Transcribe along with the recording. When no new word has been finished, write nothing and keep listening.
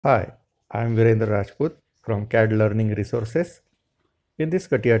Hi, I am Virendra Rajput from CAD Learning Resources. In this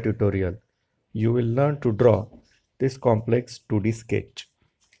Catia tutorial, you will learn to draw this complex 2D sketch.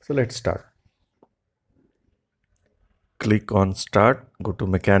 So let's start. Click on Start, go to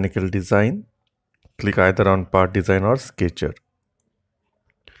Mechanical Design, click either on Part Design or Sketcher.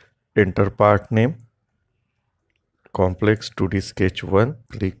 Enter part name, Complex 2D Sketch 1,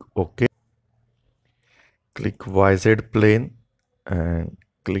 click OK. Click YZ plane and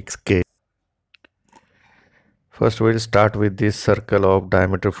click Sketch. First we'll start with this circle of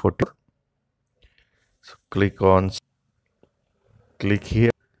diameter 40. So click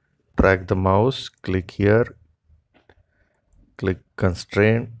here, drag the mouse, click here, click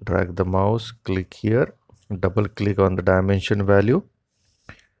constraint, drag the mouse, click here, double click on the dimension value,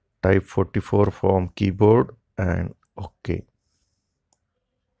 type 44 from keyboard and OK.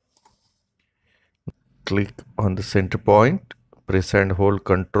 Click on the center point, press and hold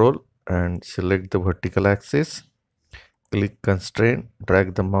Control and select the vertical axis. Click constraint,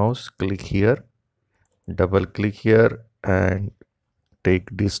 drag the mouse, click here, double click here and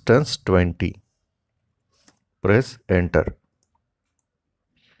take distance 20. Press enter.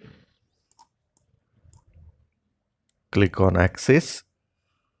 Click on axis,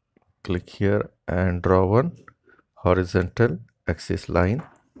 click here and draw one horizontal axis line.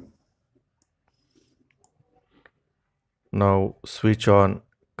 Now switch on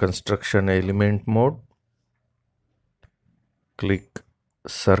construction element mode. Click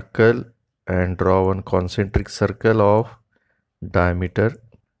circle and draw one concentric circle of diameter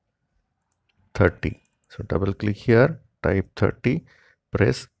 30. So double click here, type 30,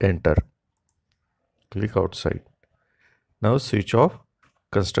 press enter. Click outside. Now switch off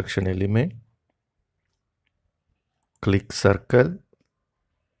construction element. Click circle,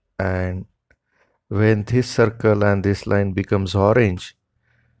 and when this circle and this line becomes orange,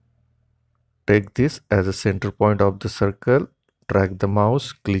 take this as a center point of the circle, drag the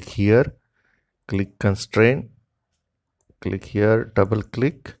mouse, click here, click constraint, click here, double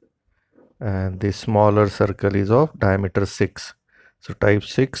click, and this smaller circle is of diameter 6. So type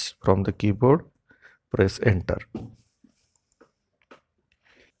 6 from the keyboard, press enter.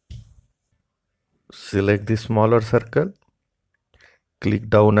 Select the smaller circle, click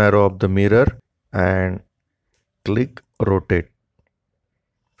down arrow of the mirror and click rotate.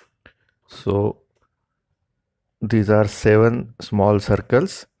 So these are 7 small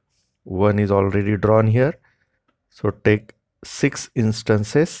circles. One is already drawn here. So take 6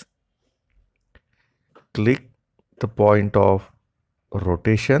 instances. Click the point of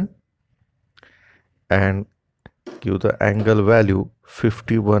rotation and give the angle value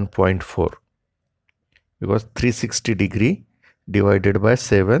 51.4, because 360 degree divided by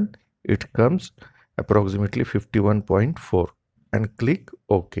 7, it comes approximately 51.4, and click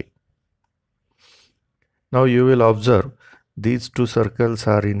OK. Now you will observe these two circles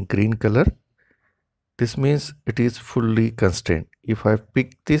are in green color. This means it is fully constrained. If I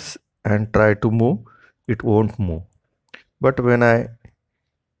pick this and try to move, it won't move. But when I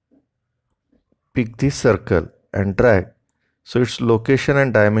pick this circle and drag, so its location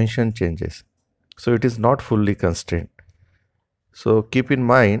and dimension changes. So it is not fully constrained. So keep in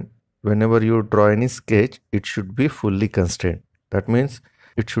mind, whenever you draw any sketch, it should be fully constrained. That means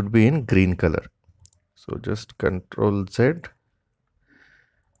it should be in green color. So just Control Z.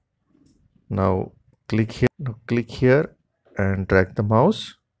 Now click here and drag the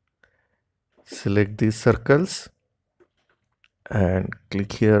mouse. Select these circles and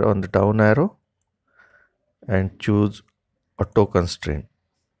click here on the down arrow and choose auto constraint.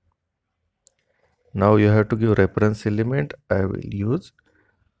 Now you have to give reference element. I will use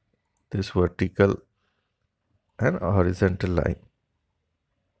this vertical and horizontal line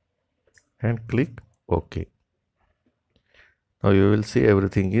and click OK. Now you will see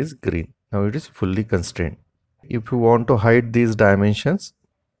everything is green. Now it is fully constrained. If you want to hide these dimensions,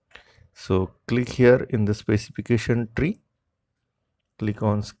 so click here in the specification tree, click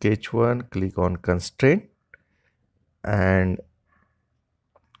on sketch 1, click on constraint and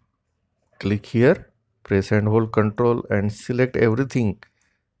click here, press and hold Control and select everything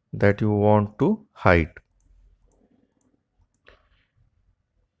that you want to hide.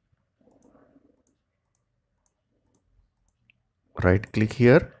 Right click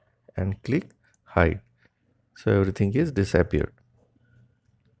here and click hide. So everything is disappeared.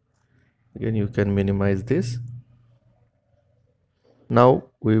 Again you can minimize this. Now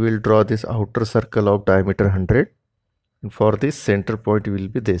we will draw this outer circle of diameter 100, and for this center point will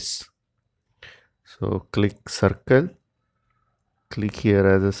be this. So click circle, click here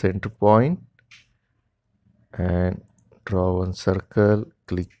as a center point and draw one circle,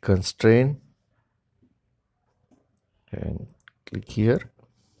 click constraint and click here,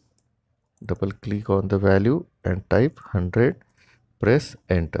 double click on the value and type 100, press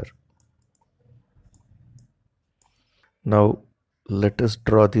enter. Now let us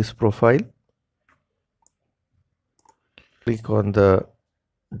draw this profile. Click on the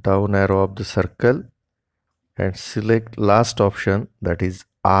down arrow of the circle and select last option, that is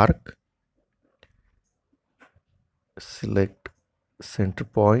arc. Select center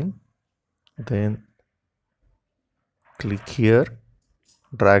point, then click here,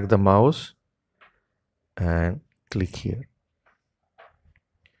 drag the mouse and click here.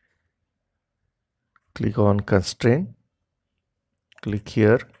 Click on constraint, click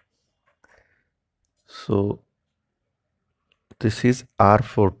here. So this is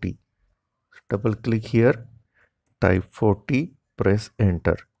R40. Double click here, type 40, press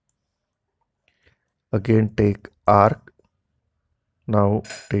enter. Again take arc. Now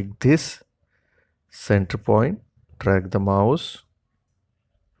take this center point, drag the mouse,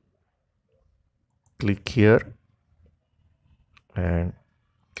 click here and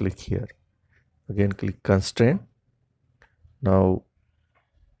click here. Again click constraint. Now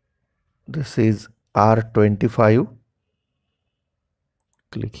this is R25.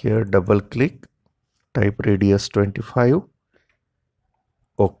 Click here, double click, type radius 25.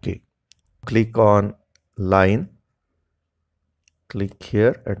 OK. Click on line. Click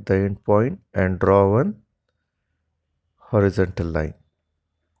here at the end point and draw one horizontal line.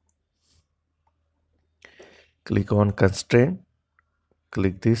 Click on constraint.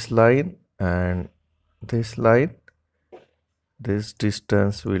 Click this line and this line. This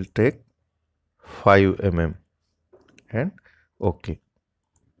distance will take 5 mm and OK.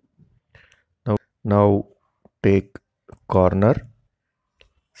 Now take corner,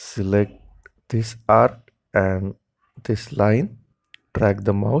 select this arc and this line, drag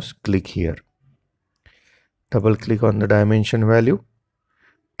the mouse, click here. Double click on the dimension value,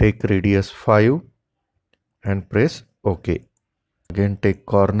 take radius 5 and press OK. Again take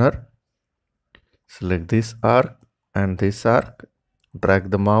corner, select this arc and this arc, drag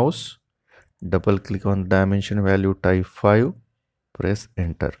the mouse, double click on dimension value, type 5, press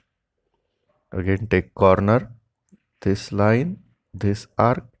enter. Again take corner, this line, this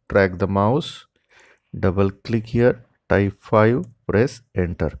arc, drag the mouse, double click here, type 5, press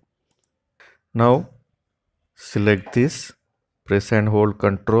enter. Now select this, press and hold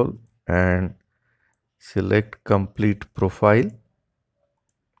Ctrl and select complete profile.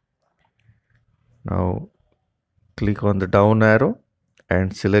 Now click on the down arrow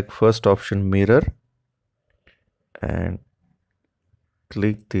and select first option mirror and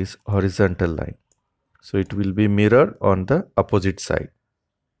click this horizontal line. So it will be mirror on the opposite side.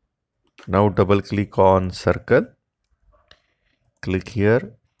 Now double click on circle, click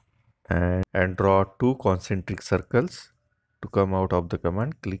here and draw two concentric circles. To come out of the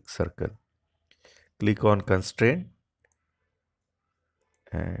command, click circle. Click on constraint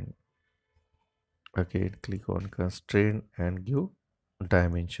and again click on constraint and give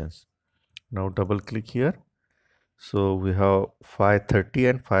dimensions. Now double click here. So we have 530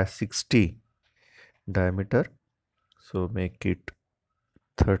 and 560 diameter. So make it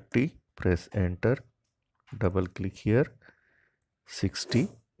 30, press enter, double click here, 60,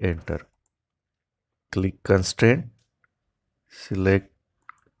 enter. Click constraint, select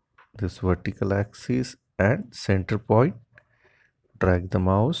this vertical axis and center point, drag the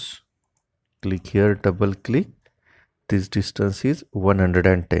mouse, click here, double click, this distance is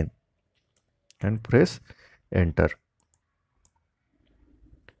 110 and press enter.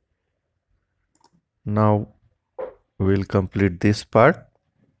 Now we'll complete this part.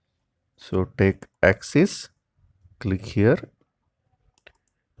 So take axis, click here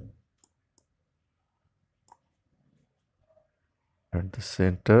at the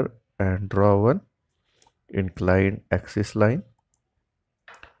center and draw one inclined axis line.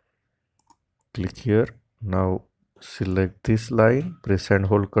 Click here. Now select this line, press and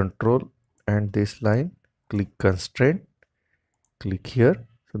hold Ctrl and this line, click constraint, click here.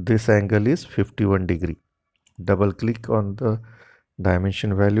 So this angle is 51 degree. Double click on the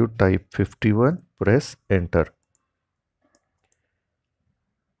dimension value, type 51, press enter.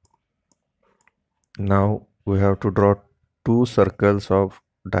 Now we have to draw two circles of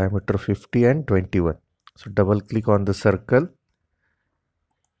diameter 50 and 21. So double click on the circle,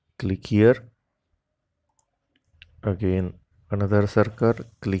 click here, again another circle,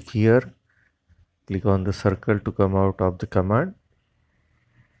 click here, click on the circle to come out of the command.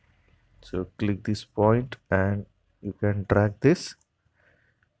 So click this point and you can drag this.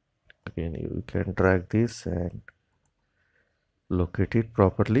 Again you can drag this and locate it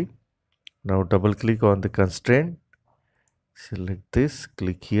properly. Now double click on the constraint, select this,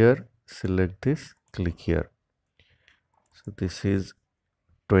 click here, select this, click here. So this is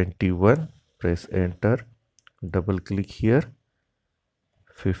 21, press enter, double click here,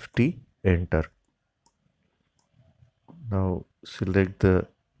 50, enter. Now select the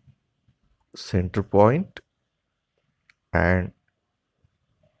center point and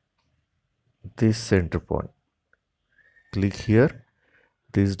this center point. Click here,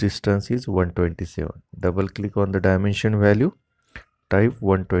 this distance is 127. Double click on the dimension value, type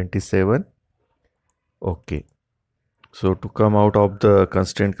 127, OK. So to come out of the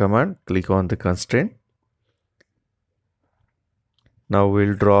constraint command, click on the constraint. Now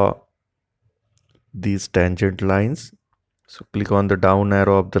we'll draw these tangent lines. So click on the down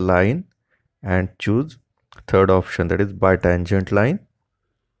arrow of the line and choose third option, that is by tangent line.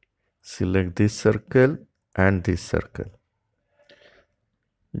 Select this circle and this circle.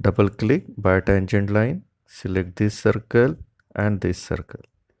 Double click by tangent line, select this circle and this circle.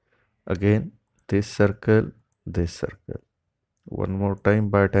 Again this circle, this circle. One more time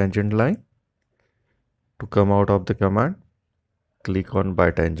by tangent line. To come out of the command, click on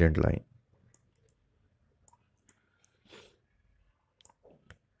by tangent line.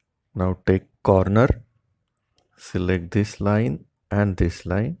 Now take corner, select this line and this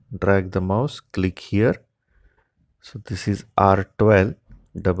line, drag the mouse, click here. So this is R12,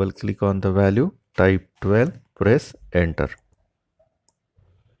 double click on the value, type 12, press enter.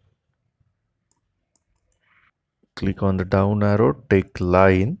 Click on the down arrow, take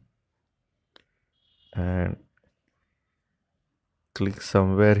line and click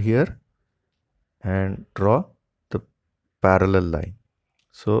somewhere here and draw the parallel line.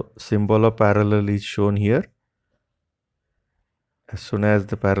 So symbol of parallel is shown here. As soon as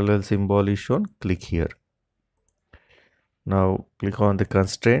the parallel symbol is shown, click here. Now click on the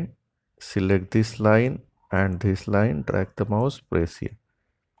constraint, select this line and this line, drag the mouse, press here.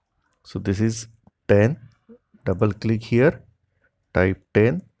 So this is 10, double click here, type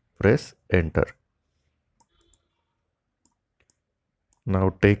 10, press enter.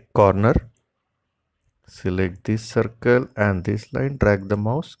 Now take corner, select this circle and this line, drag the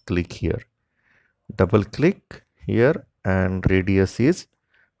mouse, click here. Double click here and radius is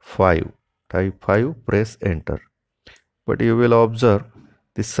 5, type 5, press enter. But you will observe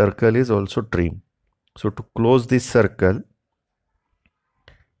this circle is also trimmed. So to close this circle,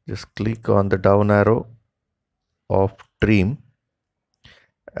 just click on the down arrow of trim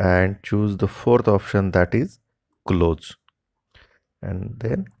and choose the fourth option, that is close, and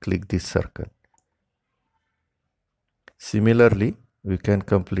then click this circle. Similarly, we can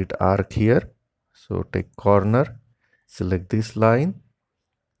complete arc here. So take corner, select this line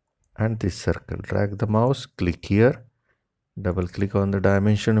and this circle, drag the mouse, click here, double click on the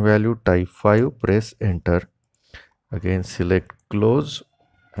dimension value, type 5, press enter. Again select close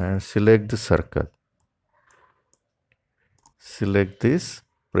and select the circle. Select this,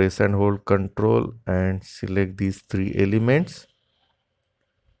 press and hold Ctrl and select these three elements.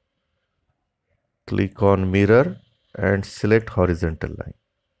 Click on mirror and select horizontal line.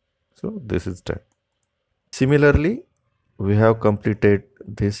 So this is done. Similarly, we have completed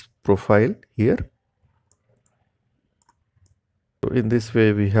this profile here. So in this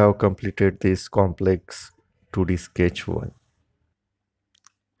way, we have completed this complex 2D sketch 1.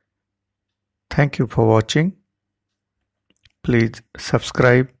 Thank you for watching. Please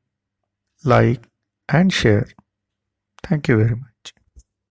subscribe, like and share. Thank you very much.